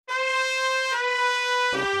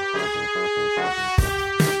Stick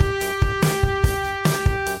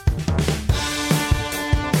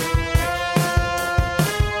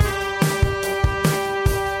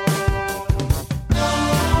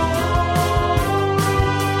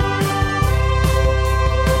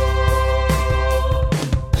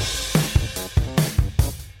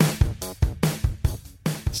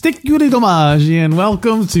you domage and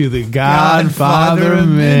welcome to the Godfather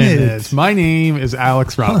Minute. My name is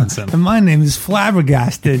Alex Robinson. And my name is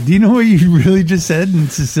Flabbergasted. Do you know what you really just said in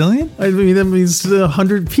Sicilian? I mean, that means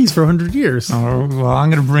 100 piece for 100 years. Oh, well, I'm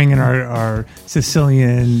going to bring in our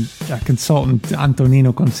Sicilian consultant,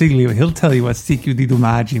 Antonino Consiglio. He'll tell you what stick you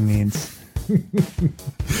domage means. You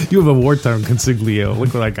have a wartime consiglio.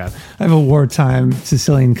 Look what I got. I have a wartime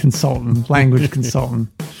Sicilian consultant, language consultant.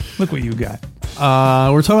 Look what you got.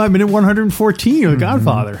 We're talking about minute 114 of The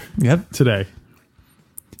Godfather. Yep. Today.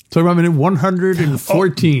 Talking about minute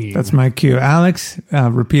 114. Oh, that's my cue. Alex,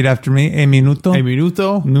 repeat after me. E minuto. E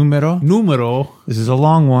minuto. Numero. This is a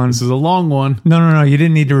long one. This is a long one. No. You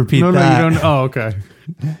didn't need to repeat that. No, you don't. Oh, okay.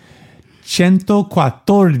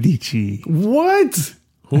 114. What?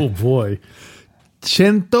 Oh, boy.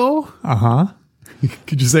 Cento? Uh-huh.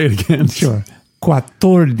 Could you say it again? Sure.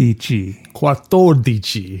 14.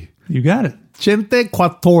 You got it.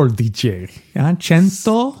 114. Yeah,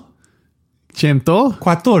 114.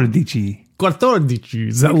 14.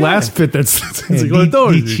 Is that last bit that's yeah,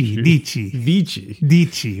 14?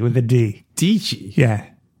 Dici with a D. Dici. Yeah.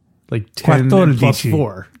 Like 10 plus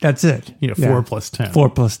 4. That's it. 4 plus 10. 4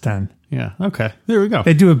 plus 10. Yeah, okay. There we go.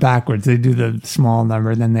 They do it backwards. They do the small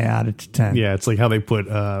number, then they add it to 10. Yeah, it's like how they put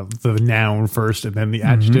the noun first and then the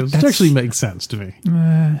adjectives. Which actually makes sense to me.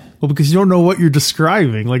 Well, because you don't know what you're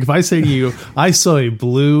describing. Like if I say to you, I saw a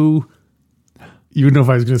blue, you would know if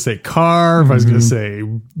I was going to say car, if I was going to say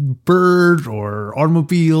bird or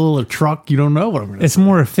automobile or truck. You don't know what I'm going to say. It's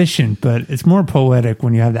more efficient, but it's more poetic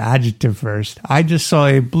when you have the adjective first. I just saw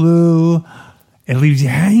a blue. It leaves you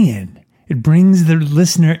hanging. It brings the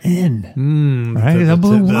listener in. Right? Is it a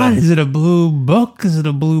blue what? Is it a blue book? Is it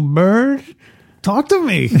a blue bird? Talk to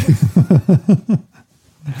me.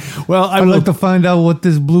 Well, I'd like to find out what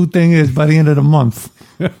this blue thing is by the end of the month.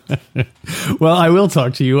 Well, I will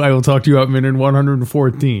talk to you. I will talk to you about minute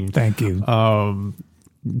 114. Thank you.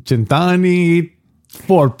 Centani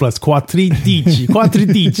 4 plus quattridici.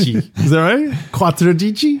 Quattridici. Is that right?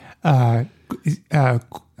 Quattridici?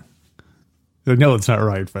 No, it's not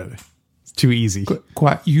right, but it's too easy.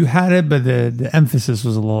 You had it, but the emphasis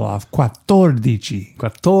was a little off. 14.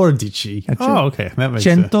 Oh, okay. That makes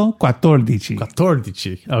sense. 114.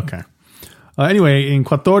 14. Okay. Anyway, in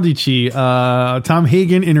 14, Tom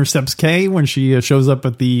Hagen intercepts Kay when she shows up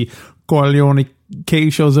at the Corleone. Kay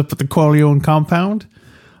shows up at the Corleone compound.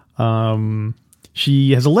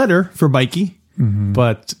 She has a letter for Mikey.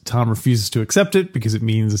 But Tom refuses to accept it because it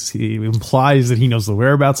means he implies that he knows the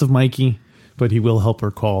whereabouts of Mikey, but he will help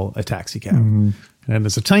her call a taxi cab. And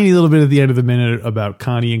there's a tiny little bit at the end of the minute about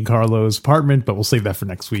Connie and Carlo's apartment, but we'll save that for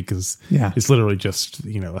next week because it's literally just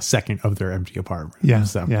a second of their empty apartment. Yeah.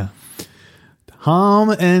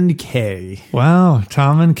 Tom and Kay. Wow,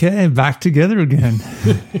 Tom and Kay back together again.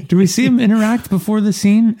 Do we see them interact before the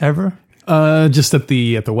scene ever? Just at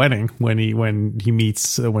the wedding when he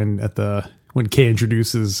meets when Kay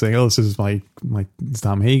introduces, saying, "Oh, this is my it's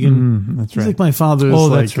Tom Hagen." That's right. He's like my father's.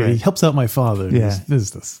 That's right. He helps out my father. Yeah,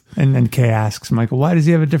 is this? And then Kay asks Michael, "Why does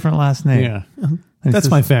he have a different last name?" Yeah, that's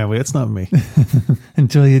my family. That's not me.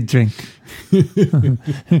 Until you drink.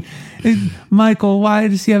 Michael, why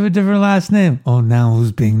does he have a different last name? Oh, now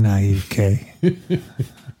who's being naive, Kay?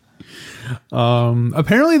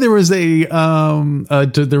 Apparently there was in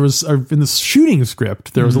the shooting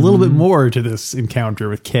script, there was a little bit more to this encounter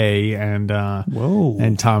with Kay and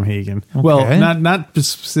Tom Hagen. Okay. Well, not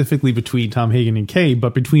specifically between Tom Hagen and Kay,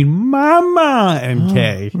 but between Mama and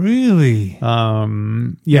Kay. Really?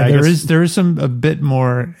 There is a bit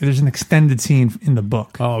more. There's an extended scene in the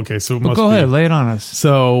book. Oh, okay. So go ahead, lay it on us.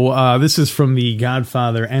 So this is from the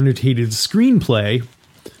Godfather annotated screenplay.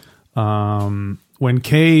 When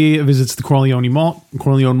Kay visits the Corleone Mall,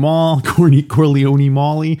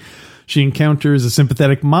 she encounters a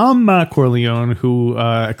sympathetic Mama Corleone who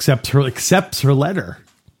accepts her letter.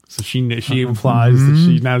 So she implies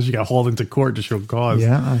that she got hauled into court to show cause.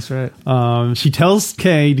 Yeah, that's right. She tells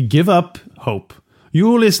Kay to give up hope.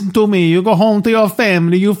 You listen to me. You go home to your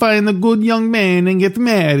family. You find a good young man and get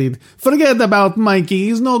married. Forget about Mikey.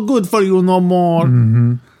 He's no good for you no more.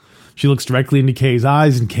 She looks directly into Kay's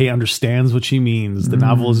eyes, and Kay understands what she means. The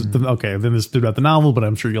novel is okay. Then this is about the novel, but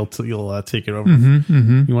I'm sure you'll take it over.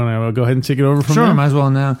 You want to go ahead and take it over from there? Sure, might as well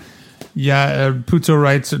now. Puzo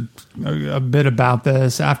writes a bit about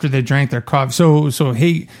this after they drank their coffee.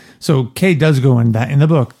 So Kay does go in that in the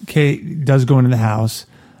book. Kay does go into the house,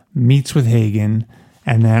 meets with Hagen,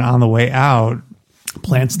 and then on the way out,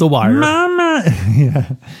 plants the wire.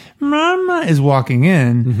 Mama is walking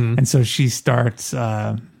in, and so she starts.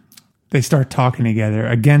 They start talking together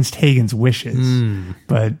against Hagen's wishes,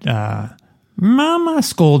 but Mama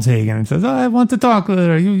scolds Hagen and says, "I want to talk with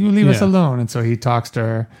her. You leave us alone." And so he talks to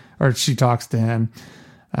her, or she talks to him.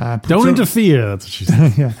 Don't interfere. That's what she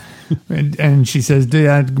says. Yeah, and she says,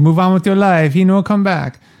 "Move on with your life. He no come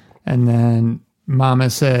back." And then Mama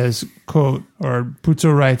says, quote, or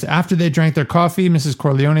Puzo writes, after they drank their coffee, Mrs.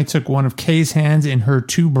 Corleone took one of Kay's hands in her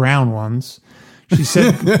 2 brown ones. She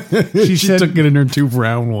said, she took it in her 2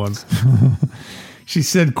 brown ones. She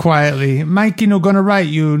said quietly, "Mikey no gonna write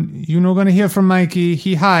you. You no gonna hear from Mikey.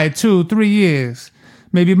 He hide 2-3 years.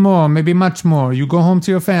 Maybe more, maybe much more. You go home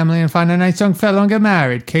to your family and find a nice young fellow and get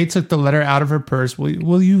married." Kay took the letter out of her purse.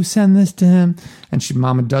 Will you send this to him? And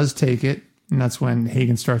Mama does take it. And that's when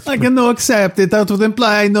Hagen starts. I can no accept it. That would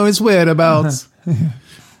imply I know his whereabouts.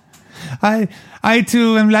 I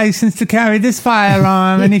too am licensed to carry this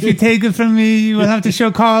firearm, and if you take it from me, you will have to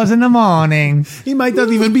show cause in the morning. He might not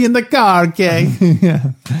even be in the car, Kay.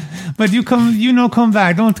 Yeah, but you come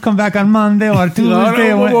back. Don't come back on Monday or Tuesday.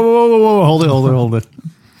 No, whoa. Hold it.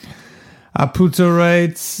 Puzo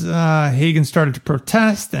writes, Hagen started to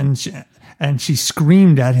protest, and she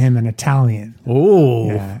screamed at him in Italian. Oh.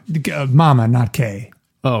 Yeah. Mama, not Kay.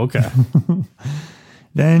 Oh, okay.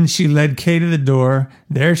 Then she led Kay to the door.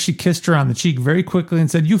 There she kissed her on the cheek very quickly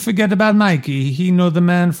and said, "You forget about Mikey. He no the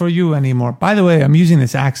man for you anymore." By the way, I'm using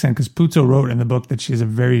this accent because Puzo wrote in the book that she has a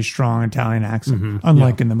very strong Italian accent,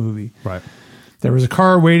 unlike in the movie. Right. There was a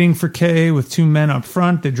car waiting for Kay with 2 men up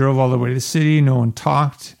front. They drove all the way to the city. No one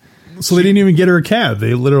talked. So they didn't even get her a cab.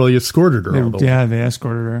 They literally escorted her. They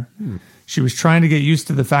escorted her. She was trying to get used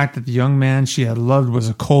to the fact that the young man she had loved was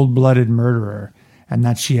a cold-blooded murderer, and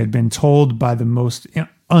that she had been told by the most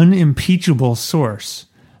unimpeachable source,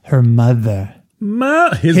 her mother.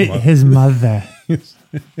 His mother.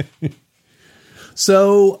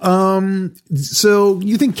 So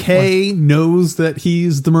you think Kay knows that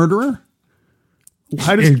he's the murderer?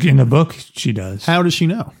 In the book, she does. How does she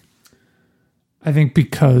know? I think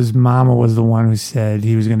because Mama was the one who said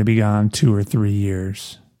he was going to be gone 2 or 3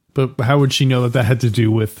 years. But how would she know that had to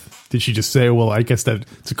do with, did she just say, well, I guess that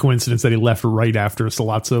it's a coincidence that he left right after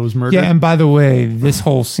Sollozzo was murdered? Yeah, and by the way, this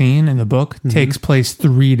whole scene in the book takes place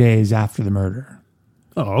 3 days after the murder.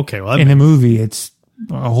 Oh, okay. Well, in the movie, it's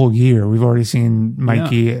a whole year. We've already seen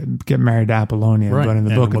Mikey get married to Apollonia, but in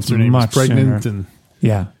the book, it's much pregnant sooner.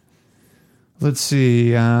 Yeah. Let's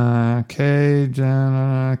see. Kay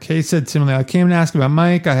said similarly, "I came to ask about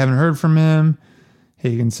Mike. I haven't heard from him."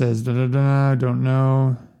 Hagen says, I don't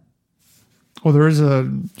know. Well,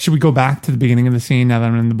 should we go back to the beginning of the scene now that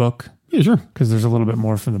I'm in the book? Yeah, sure. Because there's a little bit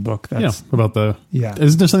more from the book. About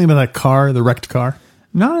isn't there something about that car, the wrecked car?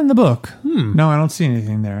 Not in the book. No, I don't see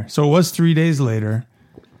anything there. So it was 3 days later.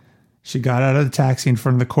 She got out of the taxi in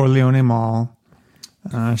front of the Corleone Mall.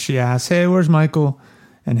 She asked, "Hey, where's Michael?"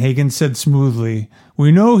 And Hagen said smoothly,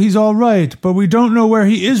 "We know he's all right, but we don't know where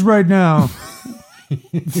he is right now."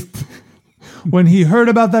 When he heard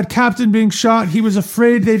about that captain being shot, he was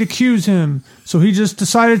afraid they'd accuse him. So he just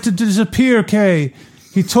decided to disappear, Kay.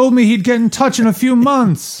 He told me he'd get in touch in a few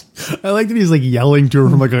months. I like that he's like yelling to her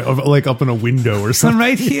from like up in a window or something. I'm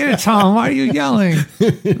right here, Tom. Why are you yelling?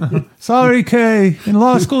 Sorry, Kay. In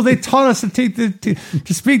law school, they taught us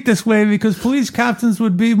to speak this way because police captains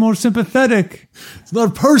would be more sympathetic. It's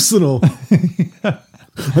not personal.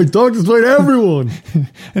 I talk this way to everyone. And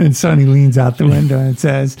then Sonny leans out the window and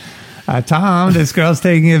says, "Tom, this girl's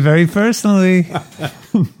taking it very personally."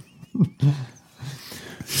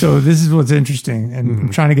 So this is what's interesting, and I'm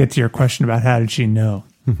trying to get to your question about how did she know?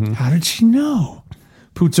 How did she know?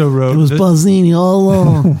 Puzo wrote, "It was Bazzini all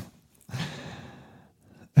along."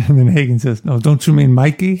 And then Hagen says, "No, don't you mean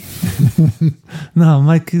Mikey?" "No,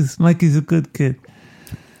 Mikey's a good kid."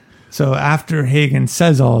 So after Hagen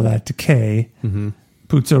says all of that to Kay,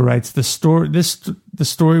 Puzo writes, the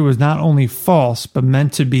story was not only false, but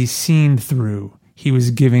meant to be seen through. He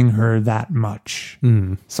was giving her that much.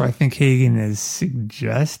 So I think Hagen is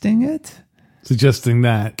suggesting it. Suggesting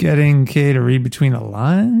that. Getting Kay to read between the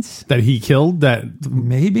lines. That he killed, that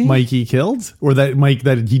maybe Mikey killed? Or that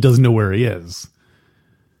that he doesn't know where he is?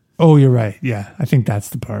 Oh, you're right. Yeah, I think that's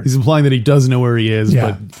the part. He's implying that he does know where he is,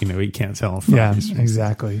 but he can't tell him. Yeah,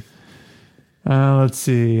 exactly. Let's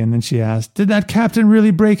see. And then she asked, "Did that captain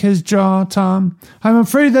really break his jaw, Tom?" "I'm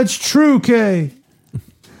afraid that's true, Kay."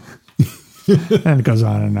 And it goes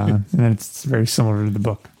on. And then it's very similar to the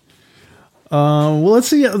book. Well, let's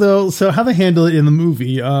see though. So how they handle it in the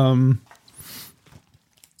movie.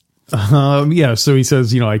 Yeah. So he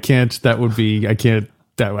says, I can't accept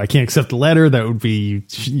the letter. That would be,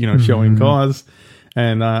 showing cause.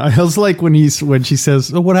 And I was like when she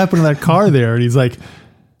says, "Oh, what happened to that car there?" And he's like,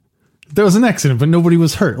 "There was an accident, but nobody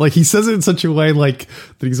was hurt." Like he says it in such a way like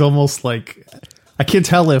that he's almost like, I can't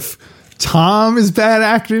tell if Tom is bad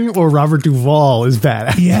acting or Robert Duvall is bad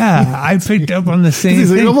acting. Yeah, I picked up on the same He's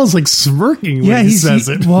thing. like almost like smirking when he says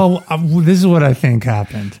it. Well, this is what I think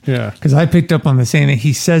happened. Yeah. Because I picked up on the same thing.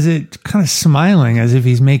 He says it kind of smiling as if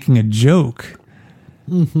he's making a joke.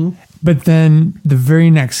 Mm-hmm. But then the very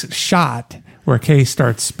next shot where Kay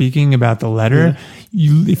starts speaking about the letter,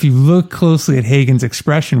 if you look closely at Hagen's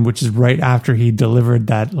expression, which is right after he delivered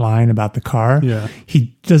that line about the car,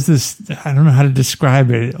 he does this, I don't know how to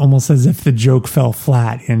describe it, almost as if the joke fell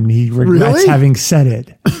flat and he regrets having said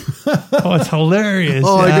it. Oh, it's hilarious.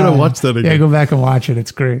 I gotta watch that again. Yeah, go back and watch it.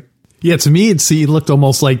 It's great. Yeah, to me, it looked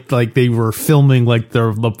almost like they were filming like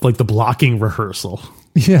the blocking rehearsal.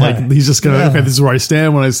 Yeah, like he's just gonna. Okay, this is where I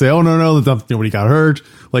stand when I say, "Oh no, nobody got hurt."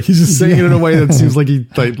 Like he's just saying it in a way that seems like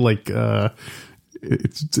it's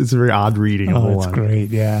a very odd reading. It's great,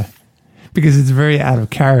 yeah, because it's very out of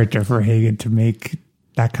character for Hagen to make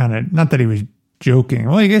that kind of. Not that he was joking.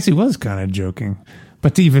 Well, I guess he was kind of joking,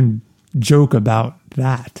 but to even joke about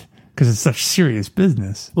that because it's such serious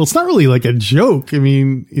business. Well, it's not really like a joke. I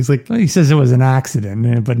mean, he's like, he says it was an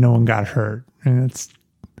accident, but no one got hurt, and it's.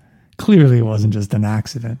 Clearly, it wasn't just an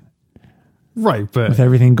accident. Right, but... With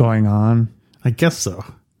everything going on. I guess so.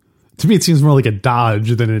 To me, it seems more like a dodge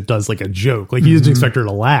than it does like a joke. Like, you just expect her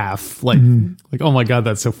to laugh. Like, oh my God,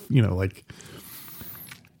 that's so...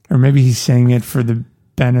 Or maybe he's saying it for the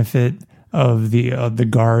benefit of the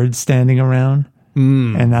guards standing around.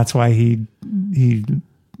 And that's why he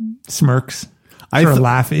smirks.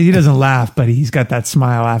 Laugh. He doesn't laugh, but he's got that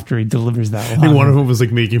smile after he delivers that line. I think one of them was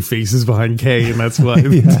like making faces behind Kay, and that's why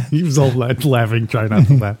he was all laughing, trying not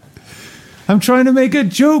to laugh. I'm trying to make a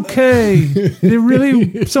joke, Kay.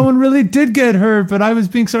 Someone really did get hurt, but I was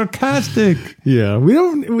being sarcastic. Yeah, we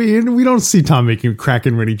don't see Tom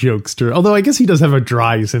cracking many jokes. Although I guess he does have a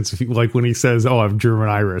dry sense of like when he says, "Oh, I'm German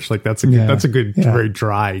Irish." Like that's a good, very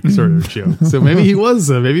dry sort of joke. So maybe he was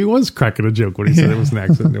cracking a joke when he said it was an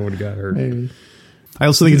accident. Nobody got hurt. Maybe. I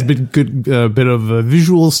also think it's been good bit of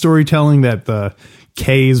visual storytelling that the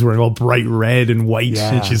Kay is wearing all bright red and white,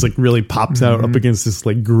 and she's like really pops out up against this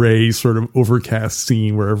like gray sort of overcast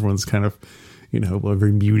scene where everyone's kind of,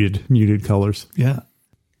 very muted colors. Yeah.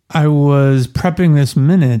 I was prepping this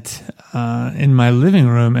minute in my living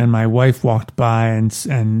room, and my wife walked by, and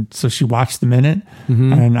so she watched the minute,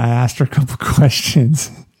 and I asked her a couple questions.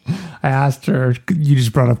 I asked her, you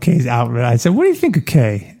just brought up Kay's outfit. I said, what do you think of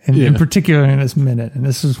Kay? And in particular in this minute. And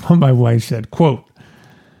this is what my wife said, quote,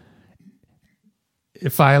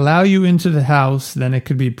 "If I allow you into the house, then it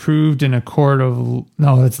could be proved in a court of...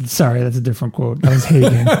 No, that's a different quote. That was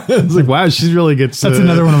Hagen. It's like, wow, she really gets... That's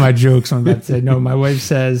another one of my jokes I'm about to say. No, my wife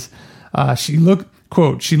says, she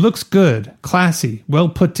looks good, classy, well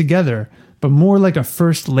put together, but more like a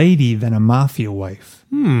first lady than a mafia wife.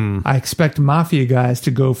 I expect mafia guys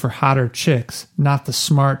to go for hotter chicks, not the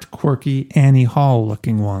smart, quirky Annie Hall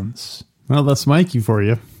looking ones." Well, that's Mikey for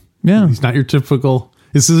you. Yeah. He's not your typical...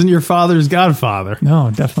 This isn't your father's Godfather.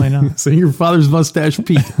 No, definitely not. This ain't your father's Mustache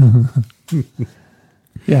Pete.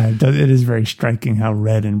 Yeah, it is very striking how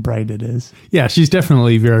red and bright it is. Yeah, she's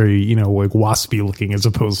definitely very, like waspy looking as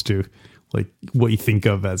opposed to like what you think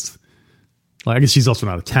of as... Well, I guess she's also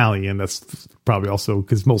not Italian. That's probably also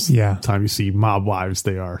because most of the time you see mob wives,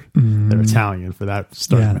 they're Italian for that,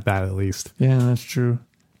 starting with that at least. Yeah, that's true.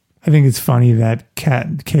 I think it's funny that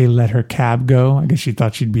Kay let her cab go. I guess she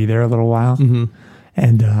thought she'd be there a little while.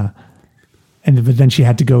 But then she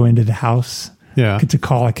had to go into the house to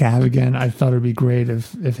call a cab again. I thought it'd be great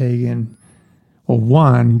if Hagen... Well,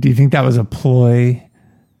 one, do you think that was a ploy?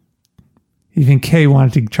 You think Kay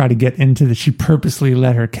wanted to try to get into she purposely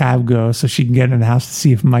let her cab go so she can get in the house to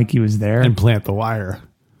see if Mikey was there? And plant the wire.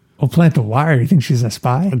 Well, plant the wire? You think she's a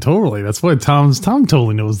spy? And totally. That's why Tom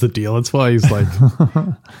totally knows the deal. That's why he's like...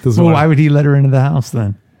 why would he let her into the house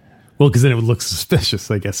then? Well, because then it would look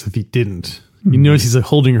suspicious, I guess, if he didn't. You notice he's like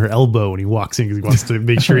holding her elbow when he walks in because he wants to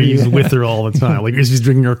make sure he's with her all the time. Like as he's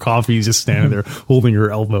drinking her coffee, he's just standing there holding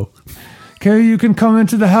her elbow. Kay, you can come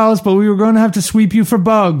into the house, but we were going to have to sweep you for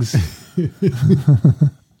bugs.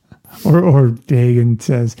 or Hagen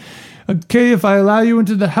says, "Okay, if I allow you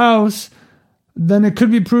into the house, then it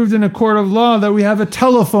could be proved in a court of law that we have a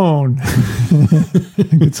telephone."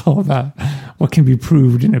 It's all about what can be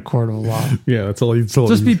proved in a court of law. Yeah, that's all you told.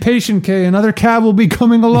 Just be patient, Kay. Another cab will be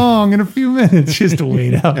coming along in a few minutes. She has to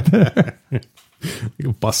wait out there. Like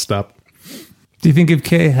a bus stop. Do you think if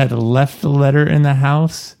Kay had left the letter in the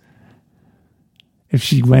house, if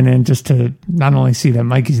she went in just to not only see that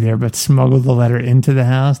Mikey's there, but smuggle the letter into the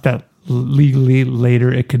house, that legally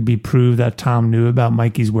later it could be proved that Tom knew about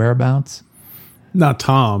Mikey's whereabouts? Not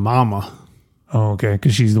Tom, Mama. Oh, okay,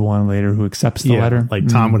 because she's the one later who accepts the letter. Like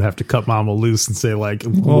Tom would have to cut Mama loose and say, like,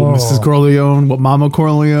 well, Mrs. Corleone, what Mama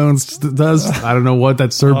Corleone does, I don't know what,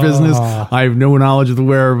 that's her business. I have no knowledge of the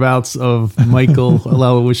whereabouts of Michael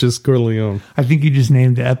Aloysius Corleone. I think you just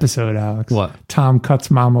named the episode, Alex. What? Tom cuts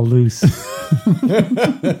Mama loose.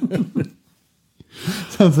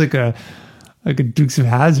 Sounds like a Dukes of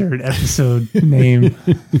Hazzard episode name.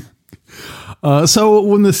 So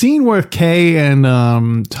when the scene where Kay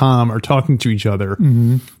and Tom are talking to each other,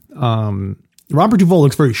 Robert Duvall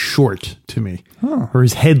looks very short to me. Or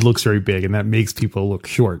his head looks very big, and that makes people look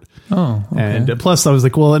short. Oh, okay. And plus I was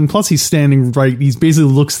like, well, and plus he's standing right, he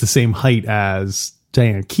basically looks the same height as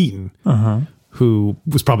Diane Keaton, who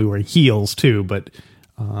was probably wearing heels too. But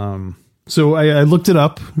so I looked it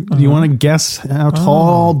up. Do you want to guess how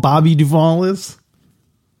tall Bobby Duvall is?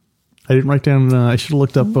 I didn't write down. I should have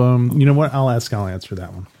looked up. You know what? I'll answer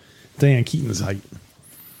that one. Diane Keaton's height.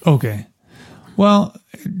 Okay. Well,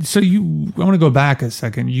 so I want to go back a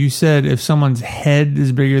second. You said if someone's head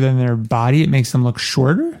is bigger than their body, it makes them look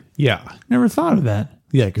shorter? Yeah. Never thought of that.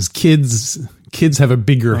 Yeah, because kids have a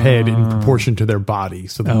bigger head in proportion to their body.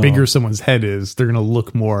 So the bigger someone's head is, they're going to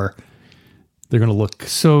look more. They're going to look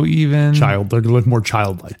They're going to look more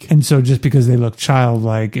childlike. And so just because they look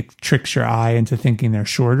childlike, it tricks your eye into thinking they're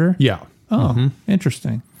shorter? Yeah. Oh,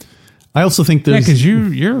 interesting. I also think there's... Yeah, because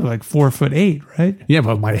you're like 4'8", right? Yeah,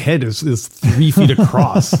 but my head is 3 feet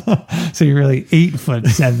across. So you're really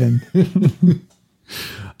 8'7".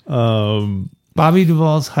 Bobby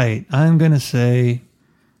Duvall's height, I'm going to say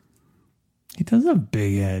he does have a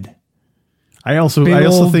big head. I also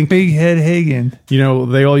think Big Head Hagen. You know,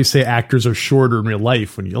 they always say actors are shorter in real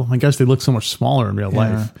life. Oh my gosh, they look so much smaller in real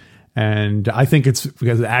life. And I think it's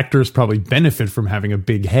because actors probably benefit from having a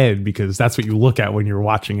big head, because that's what you look at when you're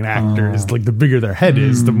watching an actor. Is like the bigger their head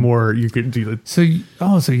is, the more you could do it. So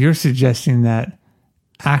you're suggesting that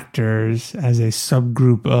actors as a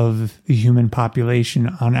subgroup of the human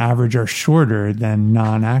population on average are shorter than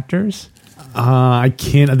non-actors? I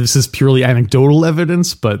can't. This is purely anecdotal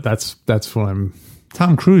evidence, but that's what I'm.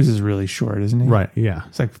 Tom Cruise is really short, isn't he? Right. Yeah.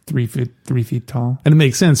 It's like 3 feet tall. And it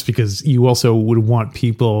makes sense because you also would want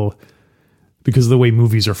people, because of the way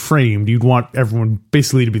movies are framed, you'd want everyone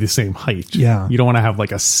basically to be the same height. Yeah. You don't want to have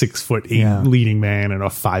like a 6'8" leading man and a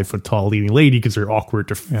 5 foot tall leading lady, because they're awkward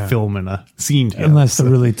to film in a scene together. Unless the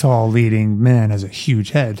really tall leading man has a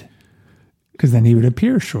huge head, because then he would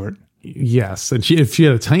appear short. Yes, and if she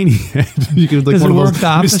had a tiny head, you could like Does one it of work those the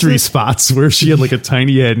opposite? mystery spots where she had like a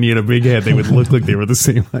tiny head and he had a big head. They would look like they were the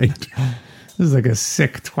same height. This is like a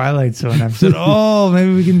sick Twilight Zone episode. Oh,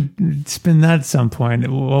 maybe we can spin that at some point.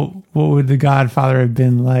 What would the Godfather have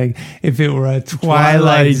been like if it were a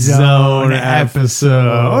Twilight Zone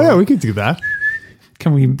episode? Oh yeah, we could do that.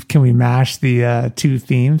 Can we mash the two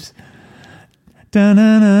themes? I'm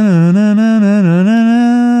trying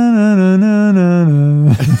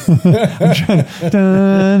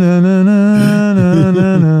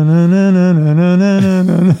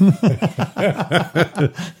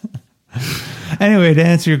Anyway, to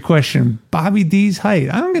answer your question, Bobby D's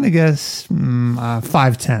height, I'm going to guess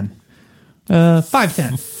 5'10". 5'10".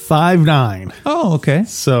 5'9". Oh, okay.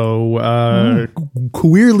 So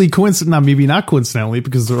weirdly maybe not coincidentally,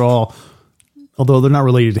 because they're all, although they're not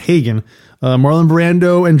related to Hagen, Marlon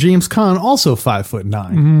Brando and James Caan also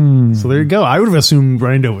 5'9". So there you go. I would have assumed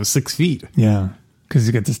Brando was 6 feet. Yeah, because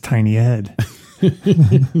he's got this tiny head.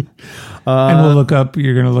 And you're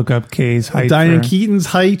going to look up Kay's height. Diane Keaton's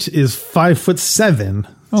height is 5'7".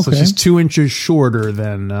 Okay. So she's 2 inches shorter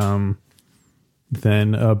than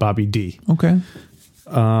Bobby D. Okay.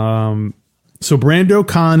 So Brando,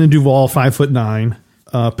 Caan, and Duvall 5'9".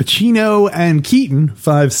 Pacino and Keaton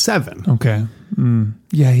 5'7". Okay.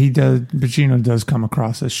 Yeah, he does. Pacino does come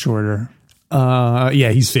across as shorter. Yeah,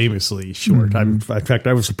 he's famously short. In fact,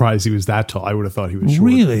 I was surprised he was that tall. I would have thought he was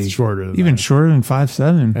shorter than even that. Shorter than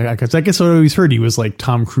 5'7". I guess I always heard he was like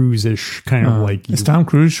Tom Cruise-ish, kind of like. Is Tom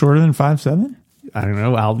Cruise shorter than 5'7"? I don't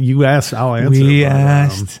know. You asked, I'll answer. We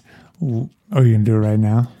asked. Are you gonna do it right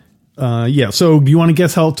now? Yeah. So, do you want to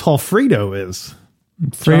guess how tall Fredo is?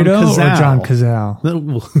 Fredo or John Cazale?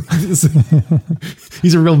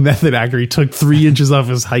 He's a real method actor. He took 3 inches off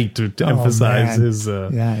his height to emphasize his.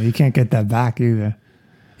 Yeah, you can't get that back either.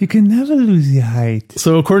 You can never lose your height.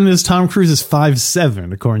 So according to this, Tom Cruise is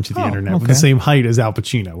 5'7", according to the internet, with the same height as Al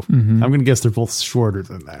Pacino. I'm going to guess they're both shorter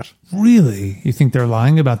than that. Really? You think they're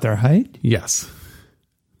lying about their height? Yes.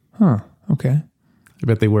 Huh. Okay. I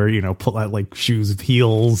bet they wear, pull out like shoes with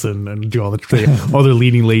heels and do all all their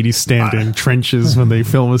leading ladies stand in trenches when they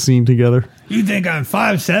film a scene together. You think I'm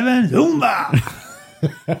 5'7"? Zumba!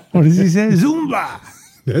 What does he say? Zumba!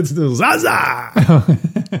 That's the Zaza!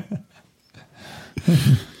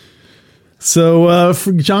 So,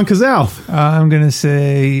 for John Cazale. I'm going to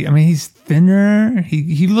say, he's thinner.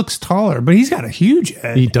 He looks taller, but he's got a huge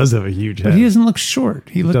head. He does have a huge head. But he doesn't look short.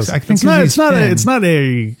 He looks, I think it's not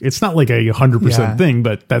like a 100% thing,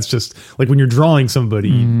 but that's just like when you're drawing somebody,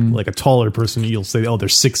 like a taller person, you'll say, oh, they're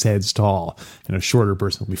 6 heads tall, and a shorter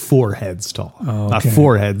person will be 4 heads tall. Oh, okay. Not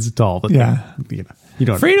 4 heads tall, but you don't.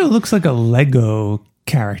 Fredo looks like a Lego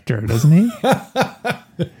character, doesn't he?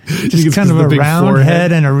 Just kind of a round forehead.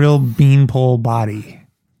 Head and a real beanpole body.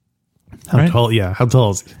 How tall? Yeah, how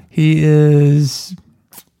tall is he? He is,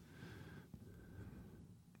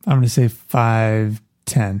 I'm going to say 5'10".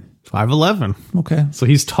 5'11". Okay. So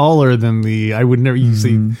he's taller than I would never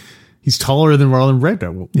say he's taller than Marlon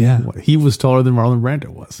Brando. Yeah. He was taller than Marlon Brando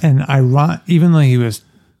was. And even though he was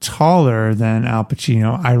taller than Al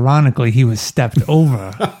Pacino, ironically, he was stepped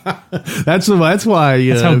over. That's why.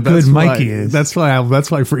 That's how good Mikey is. That's why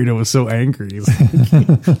Fredo was so angry. He's like,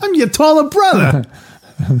 I'm your taller brother.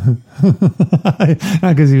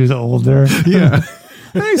 Not because he was older. Yeah.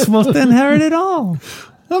 He's supposed to inherit it all.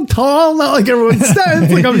 I'm tall, not like everyone says.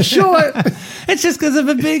 It's like I'm short. It's just because of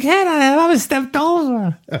a big head I have. I was stepped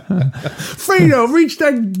over. Fredo, reach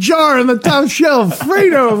that jar on the top shelf.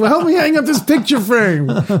 Fredo, help me hang up this picture frame.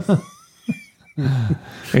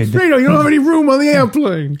 Fredo, you don't have any room on the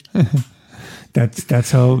airplane.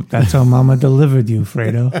 That's how Mama delivered you,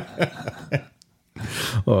 Fredo.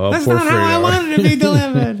 Oh, that's poor not Fredo. how I wanted to be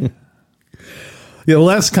delivered. Yeah, the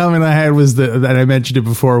last comment I had was that I mentioned it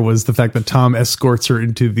before was the fact that Tom escorts her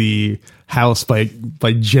into the house by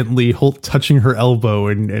gently touching her elbow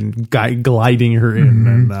and gliding her in.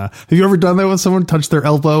 And have you ever done that with someone, touch their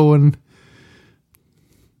elbow? And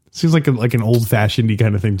it seems like an old fashioned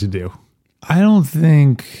kind of thing to do. I don't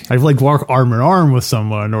think I've walked arm in arm with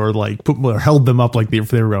someone or held them up like if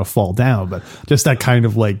they were going to fall down, but just that kind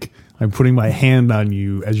of I'm putting my hand on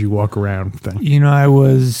you as you walk around thing.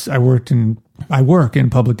 I work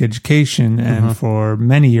in public education, and for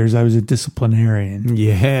many years I was a disciplinarian.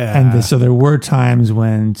 Yeah. And so there were times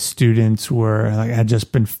when students had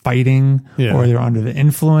just been fighting or they were under the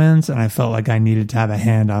influence, and I felt like I needed to have a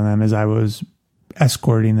hand on them as I was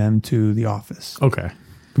escorting them to the office. Okay.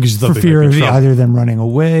 Because for fear of either them running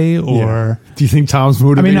away or... Yeah. Do you think Tom's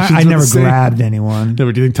motivations I never grabbed anyone. No,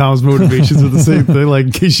 but do you think Tom's motivations were the same thing?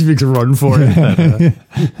 In case she makes a run for it.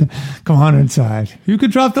 Come on inside. You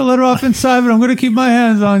could drop the letter off inside, but I'm going to keep my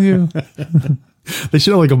hands on you. They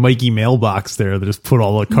should have a Mikey mailbox there that just put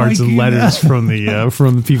all the cards and letters from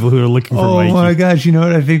the people who are looking for Mikey. Oh my gosh, you know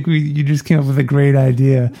what? I think you just came up with a great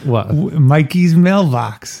idea. What? Mikey's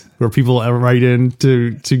mailbox. Where people write in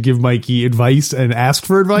to give Mikey advice and ask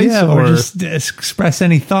for advice? Yeah, or just express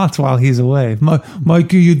any thoughts while he's away.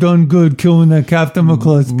 Mikey, you done good killing that Captain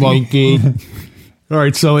McCluskey. Mikey. All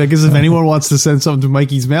right, so I guess if anyone wants to send something to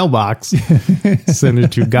Mikey's mailbox, send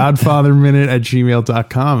it to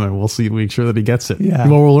godfatherminute@gmail.com and we'll make sure that he gets it. Yeah.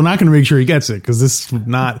 Well, we're not going to make sure he gets it because we're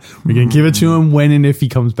going to give it to him when and if he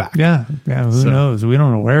comes back. Yeah. Who knows? We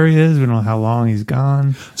don't know where he is. We don't know how long he's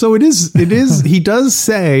gone. So it is, he does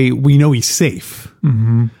say we know he's safe.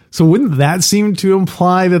 Mm-hmm. So wouldn't that seem to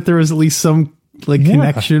imply that there is at least some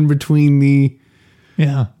connection between the...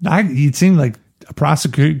 Yeah. It seemed like a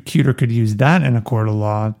prosecutor could use that in a court of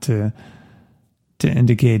law to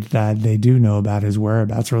indicate that they do know about his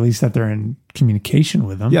whereabouts, or at least that they're in communication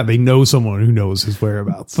with him. Yeah, they know someone who knows his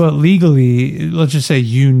whereabouts. But legally, let's just say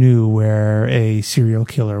you knew where a serial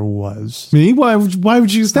killer was. Me? Why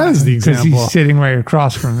would you use that as the example? Because he's sitting right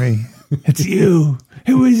across from me. It's you.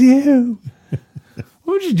 It was you.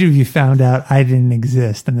 What would you do if you found out I didn't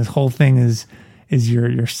exist and this whole thing is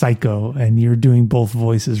you're psycho and you're doing both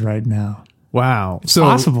voices right now? Wow. So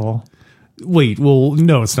possible. Wait, well,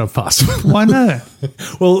 no, it's not possible. Why not?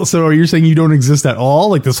 Well, so are you saying you don't exist at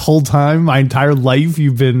all? This whole time, my entire life,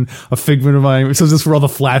 you've been a figment of mine. So is this where all the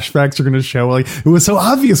flashbacks are going to show? It was so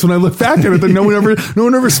obvious when I look back at it that no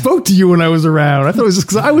one ever spoke to you when I was around. I thought it was just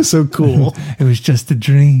because I was so cool. It was just a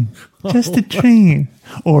dream. Just a dream.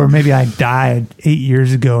 Or maybe I died 8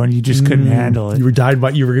 years ago and you just couldn't handle it.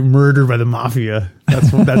 You were murdered by the mafia.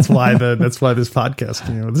 That's why this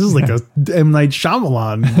podcast. This is like a M. Night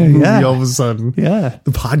Shyamalan movie. All of a sudden, the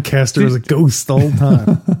podcaster is a ghost the whole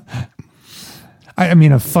time. I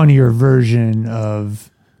mean, a funnier version of.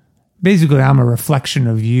 Basically, I'm a reflection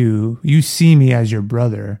of you. You see me as your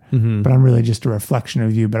brother, but I'm really just a reflection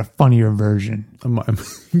of you, but a funnier version.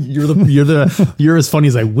 You're as funny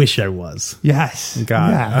as I wish I was. Yes.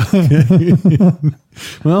 God. Yeah.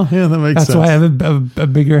 Well, yeah, that makes sense. That's why I have a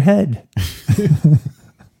bigger head.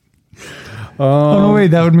 Oh, no, wait,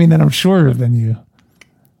 that would mean that I'm shorter than you.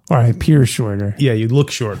 Or I appear shorter. Yeah, you look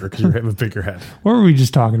shorter because you have a bigger head. What were we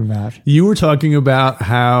just talking about? You were talking about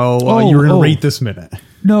how you were going to rate this minute.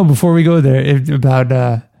 No, before we go there,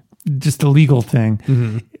 about just the legal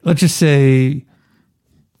thing. Let's just say,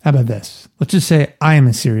 how about this? Let's just say I am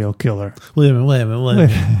a serial killer. Wait a minute.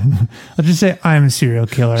 Let's just say I'm a serial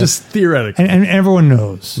killer. Just theoretically. And everyone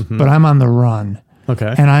knows, but I'm on the run.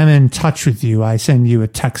 Okay. And I'm in touch with you. I send you a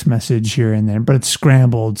text message here and there, but it's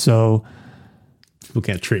scrambled, so... People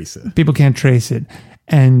can't trace it.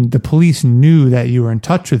 And the police knew that you were in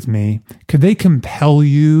touch with me. Could they compel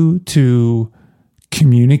you to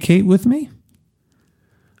communicate with me?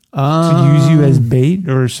 To use you as bait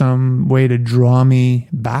or some way to draw me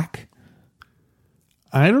back?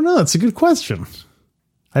 I don't know. That's a good question.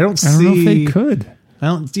 I don't know if they could. I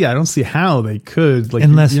don't see how they could. Like,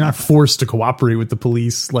 unless you're not forced to cooperate with the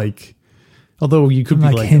police. Like, although you could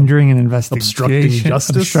be like hindering an investigation,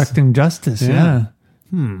 obstructing justice. Yeah.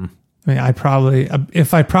 I mean,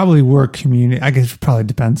 if I were communicating, I guess it probably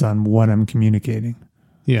depends on what I'm communicating.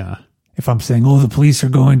 Yeah. If I'm saying, the police are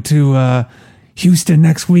going to Houston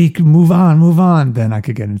next week, move on, then I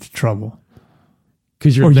could get into trouble.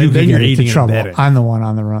 Because you're aiding and abetting. I'm the one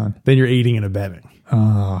on the run. Then you're aiding and abetting.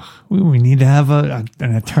 We need to have an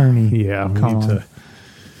attorney. Yeah, we need to.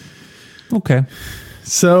 Okay.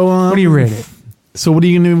 So, what do you rate it? So, what are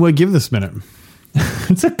you going to give this minute?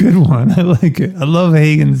 It's a good one. I like it. I love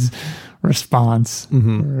Hagen's response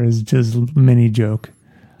or his just mini joke.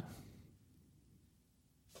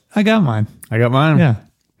 I got mine. Yeah.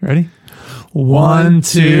 Ready? 1,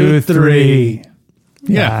 2, 3.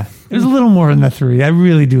 Yeah. It was a little more than the 3. I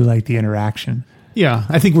really do like the interaction. Yeah,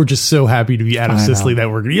 I think we're just so happy to be Adam Sicily that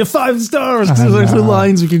we're going to get 5 stars because there's the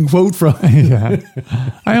lines we can quote from. Yeah,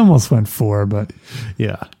 I almost went 4, but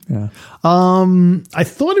yeah. I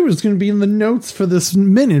thought it was going to be in the notes for this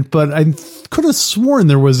minute, but I could have sworn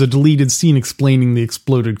there was a deleted scene explaining the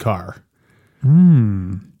exploded car.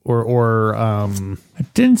 Or I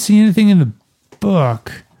didn't see anything in the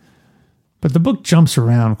book, but the book jumps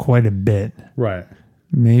around quite a bit. Right.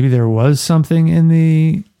 Maybe there was something in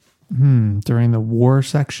the. During the war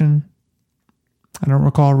section. I don't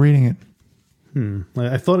recall reading it.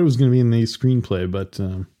 I thought it was going to be in the screenplay, but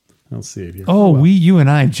I don't see it here. You and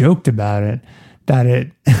I joked about it, that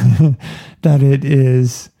it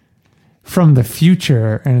is from the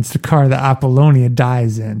future, and it's the car that Apollonia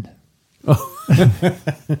dies in. Oh,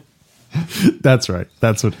 that's right.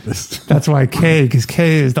 That's what it is. That's why because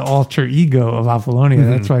Kay is the alter ego of Apollonia.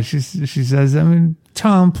 That's why she says,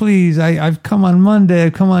 Tom, please, I've come on Monday,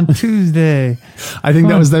 I've come on Tuesday. I think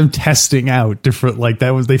that was them testing out different,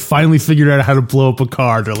 they finally figured out how to blow up a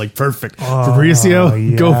car. They're like, perfect.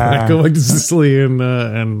 Fabrizio, go back to Sicily.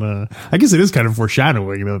 And I guess it is kind of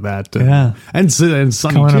foreshadowing of that. And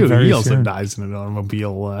Sonny too. He also dies in an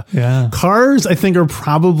automobile. Cars, I think, are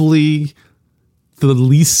probably the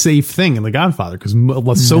least safe thing in The Godfather because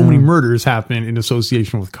so many murders happen in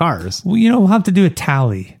association with cars. Well, we'll have to do a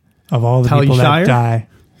tally of all the people that die.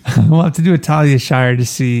 We'll have to do a Talia Shire to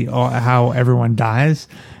see how everyone dies,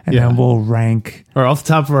 and then we'll rank. Or off the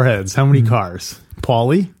top of our heads, how many cars?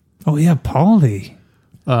 Paulie? Oh, yeah, Paulie.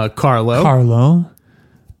 Carlo.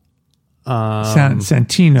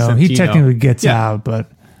 Santino. He technically gets out,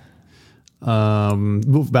 but...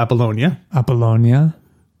 Apollonia.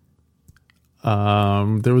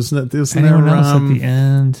 There was anyone else at the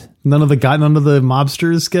end. None of the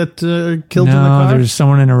mobsters get killed in the car. There's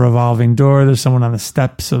someone in a revolving door. There's someone on the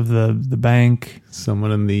steps of the bank.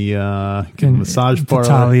 Someone in the massage parlor.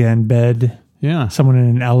 Talia in bed. Yeah. Someone in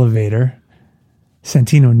an elevator.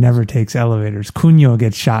 Santino never takes elevators. Cunho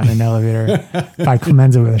gets shot in an elevator by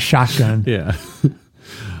Clemenza with a shotgun. Yeah.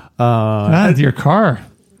 That's your car.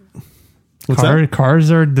 What's that?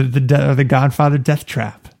 Cars are the Godfather death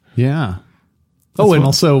trap. Yeah.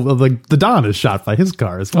 Also the Don is shot by his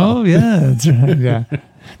car as well. Oh yeah, that's right. Yeah,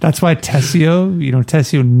 that's why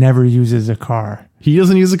Tessio never uses a car. He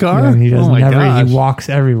doesn't use a car. Yeah, he doesn't. He walks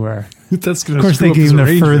everywhere. That's going Of course, they gave him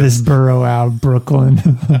the furthest borough out, Brooklyn.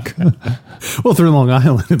 Well, through Long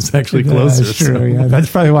Island, it's actually closer. That's true. Yeah,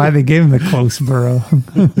 that's probably why they gave him the close borough.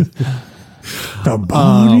 The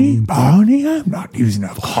Barney, I'm not using a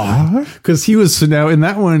car. Because he was, so now in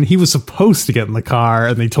that one, he was supposed to get in the car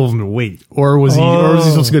and they told him to wait. Or was he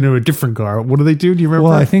supposed to go to a different car? What did they do? Do you remember?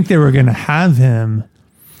 Well, I think they were going to have him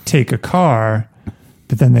take a car,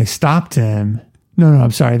 but then they stopped him. No,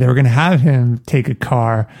 I'm sorry. They were going to have him take a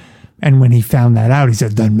car. And when he found that out, he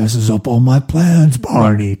said, that messes up all my plans,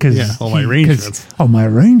 Barney. All my arrangements. All my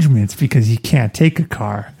arrangements, because he can't take a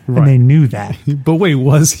car. Right. And they knew that. But wait,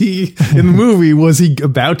 was he, in the movie, was he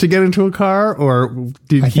about to get into a car? Or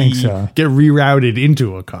did he get rerouted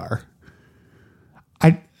into a car?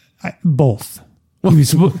 Both. He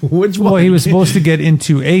was, Which one? Well, he was supposed to get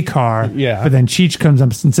into a car, but then Cheech comes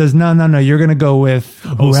up and says, no, you're going to go with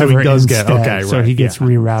whoever so he does instead. get, So he gets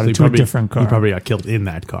rerouted to a different car. He probably got killed in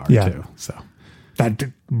that car, too. So that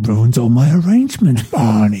ruins all my arrangements,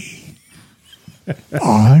 Barney.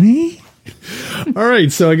 Barney? All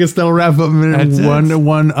right, so I guess that'll wrap up minute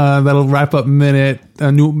that'll wrap up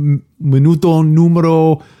minuto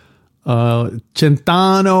numero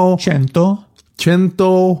cento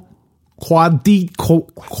quattordici.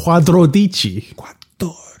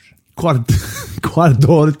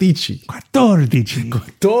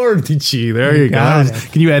 There you go.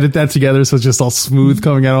 Can you edit that together so it's just all smooth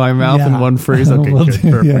coming out of my mouth in one phrase? Okay, good.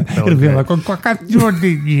 Perfect. It'll be like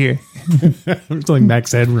quattordici. It's like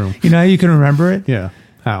Max Headroom. You know how you can remember it? Yeah.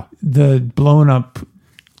 How? The blown up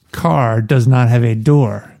car does not have a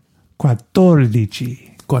door.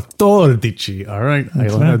 Quattordici. All right.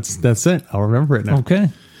 That's it. I'll remember it now. Okay.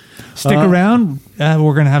 Stick around.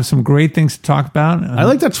 We're going to have some great things to talk about. I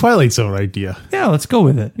like that Twilight Zone idea. Yeah, let's go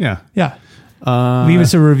with it. Yeah. Leave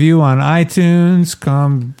us a review on iTunes.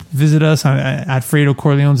 Come visit us at Fredo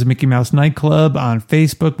Corleone's Mickey Mouse Nightclub on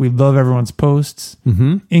Facebook. We love everyone's posts.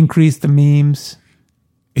 Mm-hmm. Increase the memes.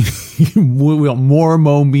 We want more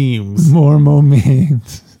memes. More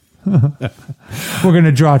memes. We're going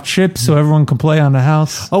to draw chips so everyone can play on the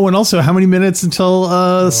house. Oh, and also, how many minutes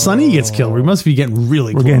until Sonny gets killed? We must be getting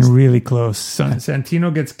really close. We're getting really close.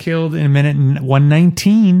 Santino gets killed in minute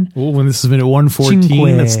 119. Oh, when this is minute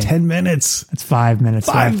 114, that's 10 minutes. That's 5 minutes.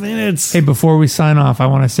 5 minutes. Hey, before we sign off, I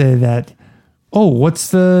want to say that,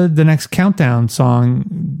 what's the next countdown song?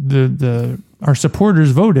 Our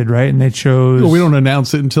supporters voted, right? And they chose... Well, we don't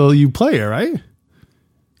announce it until you play it, right?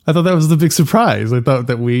 I thought that was the big surprise. I thought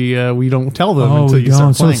that we don't tell them until you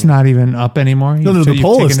start playing. So it's not even up anymore? No, the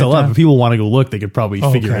poll is still up. If people want to go look, they could probably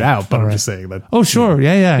figure it out. But I'm just saying that. Oh, sure.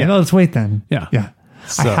 Yeah. No, let's wait then. Yeah.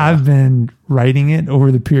 So, I have been writing it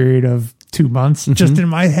over the period of 2 months, just in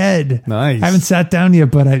my head. Nice. I haven't sat down yet,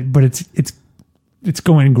 but it's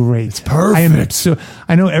going great. It's perfect.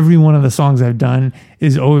 I know every one of the songs I've done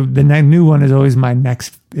is the new one is always my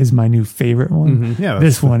new favorite one. Mm-hmm. Yeah,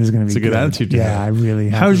 this one is going to be a good attitude. I really.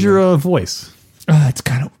 How's your voice?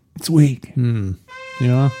 It's weak. You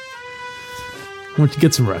know, why don't you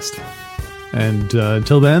get some rest? And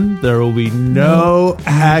until then, there will be no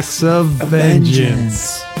acts of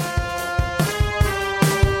vengeance.